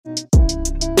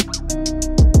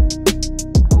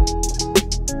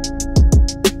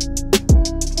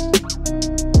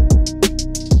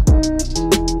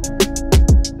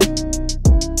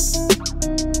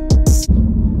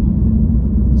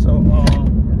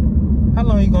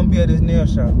be at this nail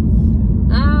shop?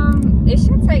 It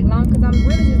should take long because I'm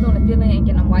really just doing a fill in and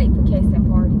getting them white for case and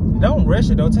party. Don't rush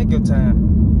it though. Take your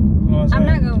time. You know what I'm saying?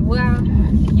 I'm not gonna. Well,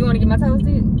 you want to get my toes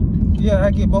did? Yeah,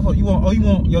 I get both of you. You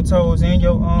want your toes and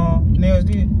your nails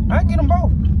did? I can get them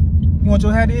both. You want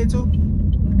your hair did too?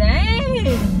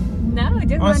 Dang. No,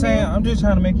 just I'm saying I'm just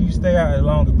trying to make you stay out as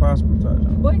long as possible.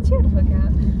 Boy, chill the fuck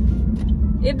out.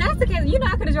 If that's the case, you know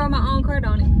I could have drawn my own card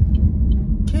on it.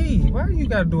 Key, why you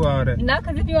gotta do all that? No,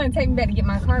 because if you want to take me back to get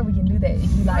my car, we can do that. If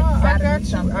you like, I got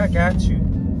you. I got you.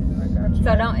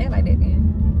 So don't act like that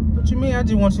then. What you mean? I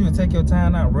just want you to take your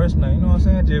time, not rush now. You know what I'm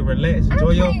saying? Just relax,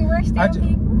 enjoy your.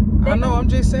 I know. I'm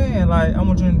just saying, like, I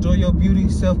want you to enjoy your beauty,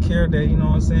 self-care day. You know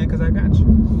what I'm saying? Cause I got you. You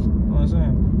know what I'm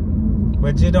saying?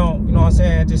 But you don't. You know what I'm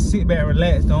saying? Just sit back,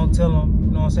 relax. Don't tell them.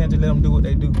 You know what I'm saying? Just let them do what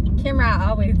they do. Kimra, I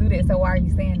always do that. So why are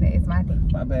you saying that? It's my thing.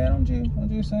 My bad. I'm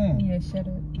just saying. Yeah, shut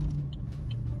up.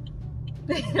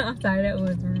 I'm sorry, that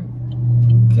was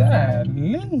rude.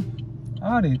 Golly,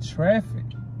 all the traffic.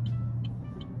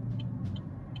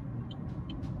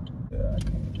 Yeah, I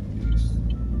can't do this.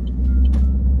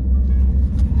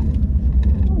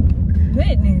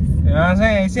 Goodness. You know what I'm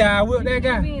saying? See how I whipped that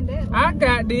guy? I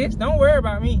got this. Don't worry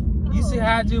about me. You see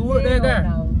how I just whipped that guy?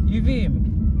 No. You feel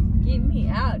me? Get me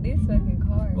out this fucking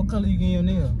car. What color you getting your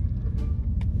nail?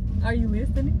 Are you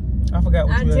listening? I forgot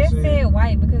what you just said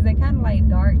white because they kind of like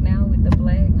dark now with the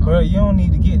black. But you don't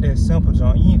need to get that simple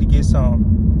junk. You need to get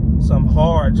some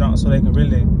hard junk so they can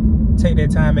really take their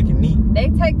time making neat. They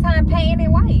take time painting it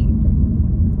white.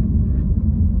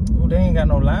 Ooh, they ain't got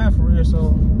no line for real,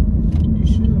 so you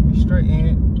should be straight in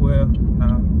it. Well,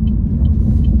 nah.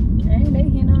 Ain't they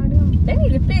hitting all them? They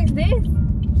need to fix this.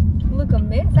 Look a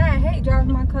mess. I hate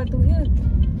driving my car through here.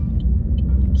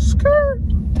 Skirt.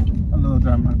 I love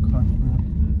driving my car.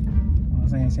 I'm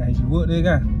saying, see how you whoop that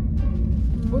guy.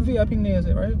 What VIP nails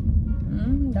at, right?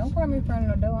 Don't put me in front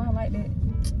of the door. I don't like that.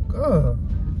 God,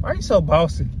 why you so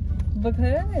bossy?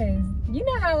 Because you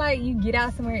know how like you get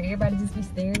out somewhere, everybody just be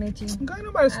staring at you. Ain't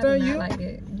nobody staring you. Like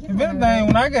that. If anything,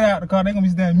 when I get out the car, they gonna be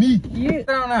staring at me. Yeah. Get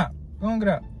on out. Go on, get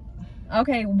out.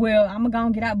 Okay, well, I'm gonna go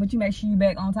and get out, but you make sure you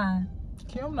back on time.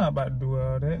 Okay, I'm not about to do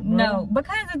all that, bro. No,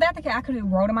 because if that's the case, I could have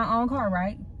rode in my own car,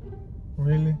 right?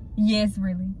 Really? Yes,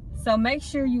 really. So make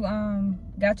sure you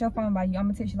got your phone by you. I'm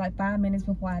gonna text you like 5 minutes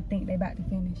before I think they about to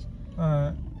finish.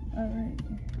 Alright. Alright.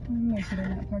 Make sure they're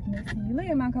not parking next to you. Look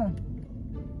at my car.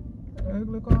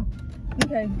 Look on.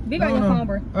 Okay. Be by your phone,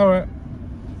 bro. Alright.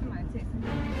 Somebody text me.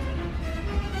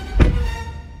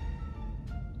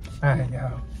 Alright,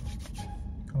 y'all.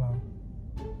 Come on.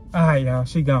 Alright, y'all.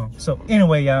 She gone. So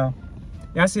anyway, y'all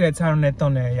see that title on that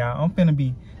thumbnail, y'all. I'm finna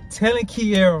be telling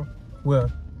Kiera,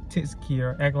 well, text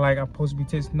Kiera, acting like I'm supposed to be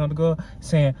texting another girl,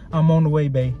 saying I'm on the way,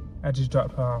 babe. I just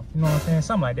dropped her off. You know what I'm saying?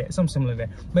 Something like that. Something similar to that.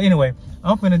 But anyway,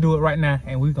 I'm finna do it right now,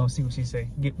 and we're gonna see what she say.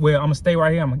 Well, I'm gonna stay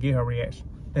right here. I'm gonna get her reaction.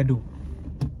 Let's do it.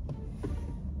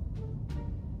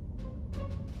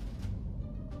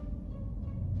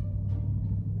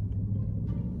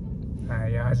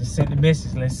 Alright, y'all. I just sent the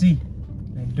message. Let's see.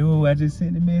 Let's do it. I just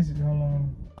sent the message. Hold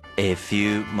on. A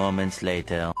few moments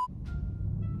later.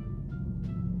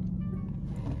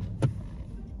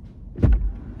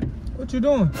 What you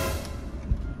doing?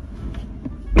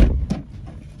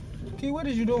 Key, what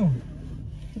is you doing?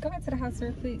 Go back to the house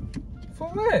real quick. For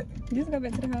what? Just go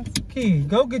back to the house. Key,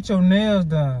 go get your nails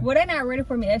done. Well, they're not ready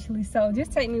for me actually, so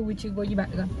just take me with you. Where you about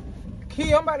to go?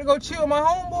 Key, I'm about to go chill with my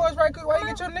homeboys right quick. Why you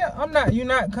get your nails? I'm not. You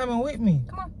not coming with me.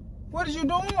 Come on. What is you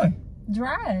doing?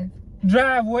 Drive.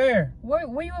 Drive where?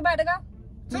 Where you about to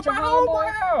go? To my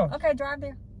homeboy house. Okay, drive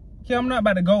there. Key, I'm not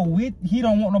about to go with. He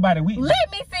don't want nobody with me.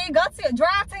 Let me see. Drive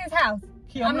to his house.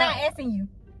 Key, I'm not asking you.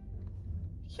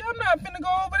 Key, I'm not finna go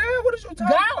over there. What is you talking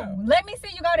about? Go. Let me see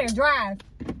you go there. Drive.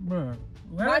 Bruh.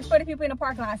 Watch for the people in the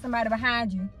parking lot. Somebody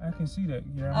behind you. I can see that.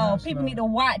 Yeah. Oh, people need to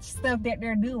watch stuff that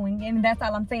they're doing, and that's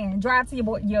all I'm saying. Drive to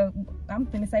I'm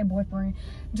finna say boyfriend.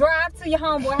 Drive to your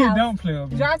homeboy house. Don't play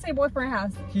with me. Drive to your boyfriend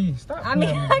house. Key, stop. I mean,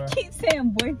 I keep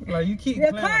saying boyfriend. Like you keep.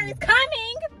 The car is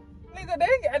coming.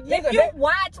 Nigga, if you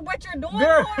watch what you're doing,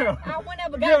 girl, I would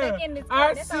never got back in this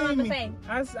car. That's all I'm gonna say.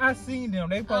 I seen them.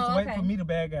 They supposed to wait for me to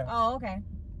bag out. Oh, okay.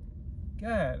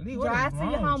 God, Lee, what drive is to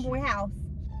wrong your homeboy house.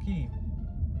 Key,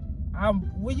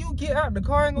 will you get out the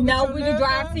car and go No, get will you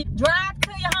drive to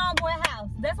your homeboy house?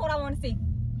 That's what I want to see.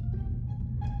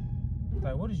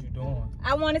 Like, what is you doing?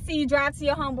 I want to see you drive to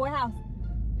your homeboy house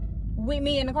with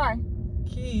me in the car.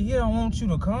 Key, he don't want you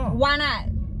to come. Why not?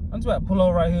 I'm just about to pull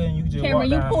over right here and you can just Cameron,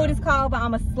 walk you down. pull this car over,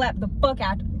 I'ma slap the fuck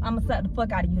out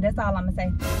of you. That's all I'ma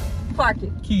say. Park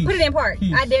it. Keys. Put it in park.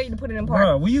 Keys. I dare you to put it in park.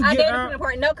 Bruh, will you I get dare you to out? put it in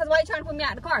park. No, because why you trying to put me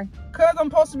out the car? Cause I'm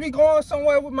supposed to be going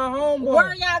somewhere with my homeboy. Where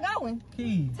are y'all going?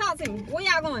 Keys. Talk to me. Where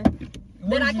y'all going?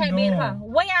 What That I is you can't be in the doing? car.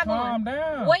 Where y'all Calm going?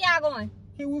 down. Where y'all going?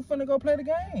 Key, we finna go play the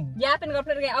game. Y'all finna go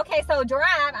play the game. Okay, so drive.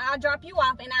 I'll drop you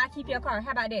off and I'll keep your car.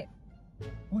 How about that?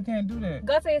 We can't do that.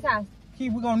 Go to his house. Key,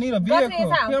 we gonna need a Go to vehicle.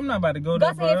 his house. Key, I'm not about to go Go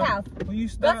there, to his bro. house. Will you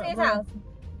Go stop, to his bro? house.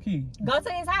 Key, Go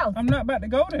to his house. I'm not about to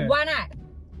go there. Why not?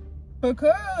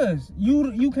 Because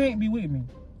you can't be with me.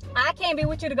 I can't be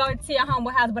with you to go to your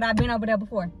homeboy house, but I've been over there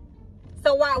before.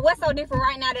 So what's so different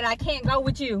right now that I can't go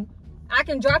with you? I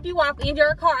can drop you off in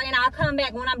your car and I'll come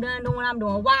back when I'm done doing what I'm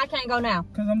doing. Why I can't go now?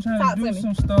 Cause I'm trying Talk to to do me.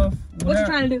 some stuff. What you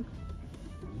trying to do?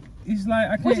 It's like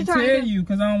I What you can't trying to tell do? you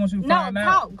because I don't want you to No, find talk.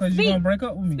 out. Because you're Speak. gonna break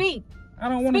up with me. Speak. I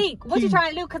don't want to Speak. What you trying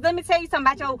to do? Because let me tell you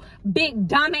something about your big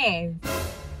dumb ass.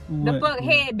 The fuck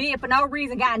head being for no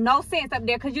reason, got no sense up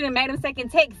there because you done made him second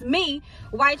text me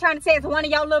while you trying to text one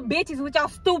of your little bitches with your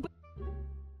stupid.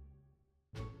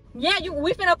 Yeah,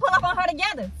 we finna pull up on her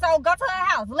together. So go to her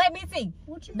house. Let me see.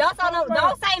 What you Don't talking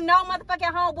about? say no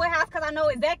motherfucking homeboy house because I know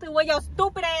exactly where your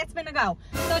stupid ass finna go.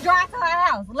 So drive to her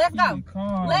house. Let's go. Key,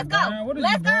 calm Let's go. down. What is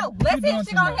Let's you doing? go. Let's You see doing if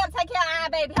she too gonna much. help take care of our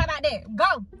baby. How about that?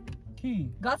 Go. Key.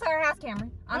 Go to her house,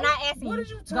 Cameron. I'm What- not asking what you. is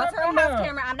you Go to her talking house, about?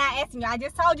 Cameron. I'm not asking you. I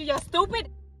just told you you're stupid.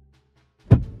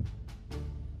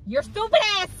 Your stupid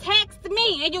ass texted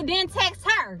me and you didn't text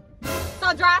her.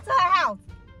 So drive to her house.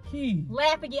 Key.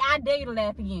 Laugh again. I dare you to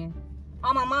laugh again.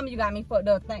 Oh, my mama, you got me fucked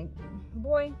up. Thank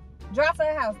boy. Drive to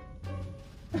her house.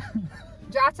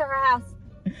 Drive to her house.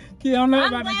 Key, I'm not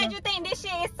I'm about to glad go. you think this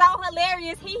shit is so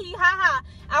hilarious. Hee hee ha ha.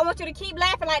 I want you to keep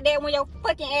laughing like that when your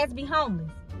fucking ass be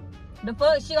homeless. The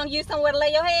fuck? She gonna give you somewhere to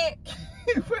lay your head?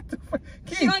 What the fuck?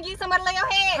 She Key. gonna give you somewhere to lay your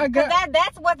head? I got- Cause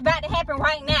that's what's about to happen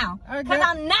right now. I Cause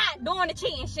got- I'm not doing the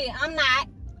cheating shit. I'm not.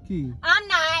 Key. I'm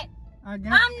not. I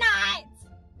got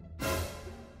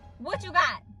What you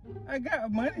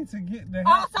got? money to get the Oh,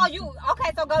 house. so you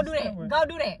okay? So go do that. Go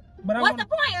do that. But I What's want-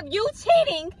 the point of you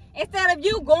cheating instead of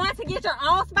you going to get your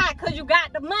own spot because you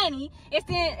got the money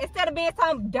instead of being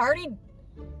some dirty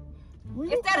Will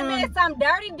you instead of calm- being some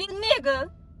dirty dick nigga?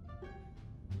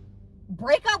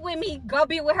 Break up with me. Go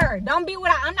be with her. Don't be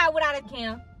without. I'm not without a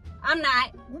Cam. I'm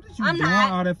not. What did you I'm doing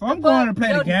not. all that for? The I'm going to fuck? play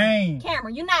Yo, the game.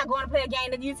 Cameron, you're not going to play a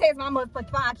game. If you text my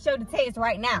motherfucking phone, I can show the text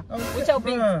right now. Okay, With your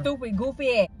big bruh. stupid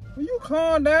goofy ass. Will you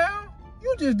calm down?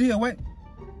 You just did. Wait.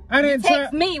 I didn't try.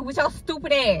 Text me with your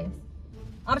stupid ass.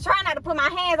 I'm trying not to put my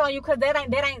hands on you because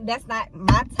that's not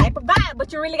my type of vibe.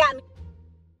 But you really got me.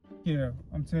 Yeah,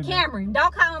 I'm telling you. Cameron,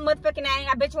 don't call my motherfucking name.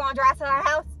 I bet you want to drive to her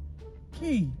house.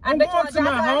 Key. I I'm bet you going want to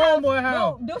drive my to her homeboy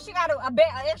house. Do she got an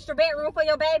extra bedroom for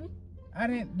your baby? I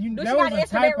didn't. You, Do that she got was an a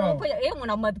extra bedroom typo. for your? It wasn't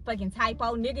no motherfucking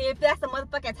typo, nigga. If that's a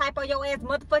motherfucking typo, your ass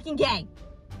motherfucking gay.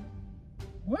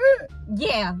 What?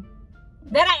 Yeah.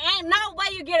 That ain't no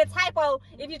way you get a typo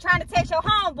if you're trying to text your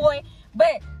homeboy.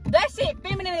 But that shit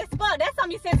feminine as fuck. That's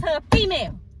something you sent to a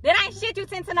female. That ain't shit you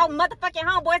sent to no motherfucking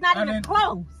homeboy. It's not I even didn't-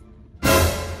 close.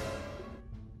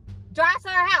 Drive to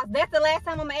her house. That's the last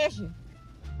time I'm gonna ask you.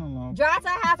 Hold on. Drive to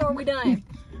her house or we done?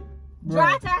 Bro,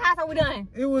 Drive to her house or we done?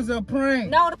 it was a prank.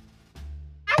 No,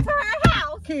 drive to her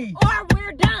house Key. or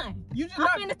we're done. You just I'm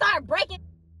not. finna start breaking.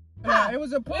 Nah, it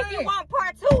was a prank. If you want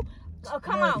part two,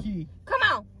 come Bro, on. Key, Come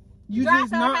on. You Drive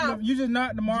just to her not. house. You just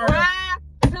not tomorrow.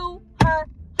 Drive to her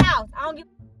house. I don't give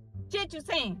a shit you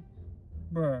saying.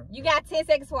 Bro. You got 10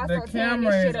 seconds before I The start tearing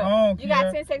camera this is shit up. on, You got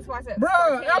Kia. 10 seconds before I start Bro,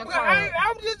 tearing your I'm car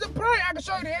up. just a prank. I can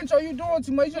show you the intro. You doing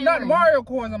too much. You're not the Cameron. Mario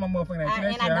coins on my motherfucking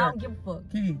ass. And I don't give a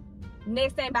fuck. Key.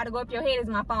 Next thing about to go up your head is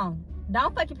my phone.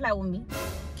 Don't fucking play with me.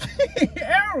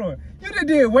 Error. You just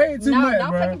did way too No, much, don't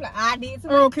bro. fucking play. I did too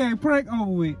much. Okay, prank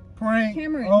over with. Prank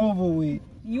Cameron. over with.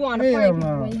 You want to Hell prank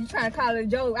no. when you trying to call it a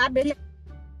joke. I bet you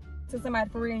to somebody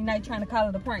for real and now you trying to call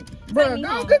it a prank. Bro, Take me go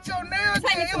home. get your nails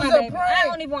Take me did. to It my was a baby. I prank.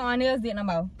 don't even want my nails did no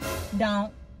more.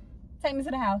 Don't. Take me to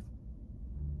the house.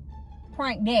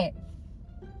 Prank that.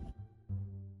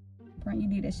 Prank, you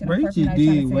did that shit Bro, on you purpose. just Now you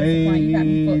trying did to say it's a prank. You got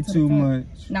me way fucked to too the fuck.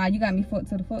 much. Nah, you got me fucked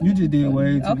to the fuck. You just did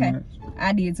way too okay. much.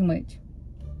 I did too much.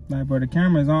 Like, bro, the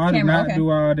camera's on. I did Camera, not okay. do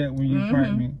all that when you Mhm.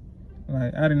 pranked me.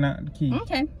 Like, I did not keep.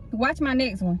 Okay. Watch my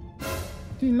next one.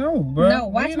 No, bro. No,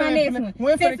 watch my next one.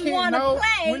 We're Since finna we keep. wanna No,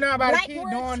 play we're not about like to keep we're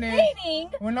doing this. cheating.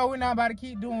 Well, no, we're not about to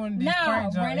keep doing these No,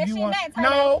 pranks. bro, John. that You shit want- back, Turbo.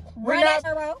 No, we're Run not. that,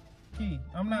 Turbo. Key,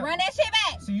 I'm not. Run that shit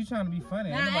back. See, you trying to be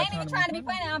funny. Nah, I ain't even trying to be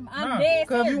funny. I'm Nah, dead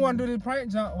cause if serious. you want to do this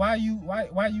prank jump, why you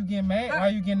getting mad? Why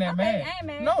you getting that mad? I ain't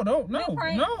mad. No. Good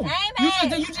prank. You I just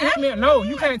ain't mad. hit me. No,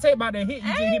 you can't take about that hit. You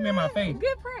just hit me in my mad. face.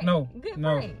 Good prank. No. Good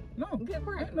No. prank. No. Good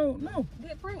prank. No.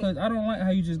 Good prank. Cause I don't like how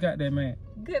you just got that mad.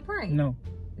 Good prank. No.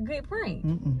 Good prank.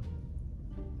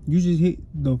 You just hit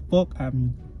the fuck out of me.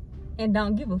 And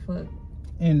don't give a fuck.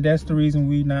 And that's the reason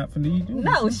we not finna eat.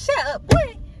 No, shut up,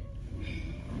 boy.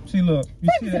 See, look. You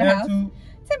Take see me the to the house. attitude?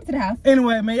 Take me to the house.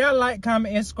 Anyway, man, y'all like,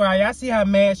 comment, and subscribe. Y'all see how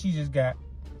mad she just got.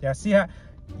 Y'all see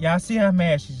how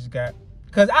mad she just got.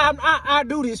 Cause I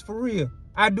do this for real.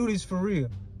 I do this for real.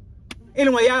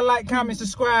 Anyway, y'all like, comment,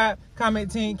 subscribe, comment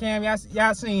Team Cam.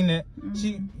 Y'all seen that.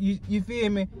 You feel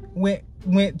me? Went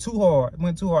too hard.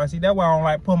 See, that's why I don't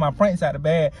like putting my pranks out the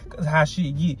bag. Cause how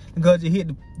she get. Because it hit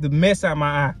the mess out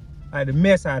my eye. Like the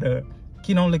mess out of her.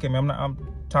 Key, don't look at me. I'm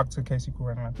talking to Casey Cool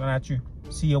right now. Not you.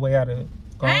 See your way out of it.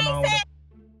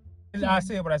 I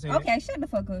said what I said. Okay, shut the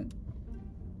fuck up.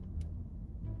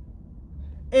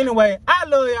 Anyway, I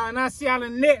love y'all and I'll see y'all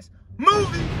in the next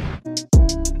movie.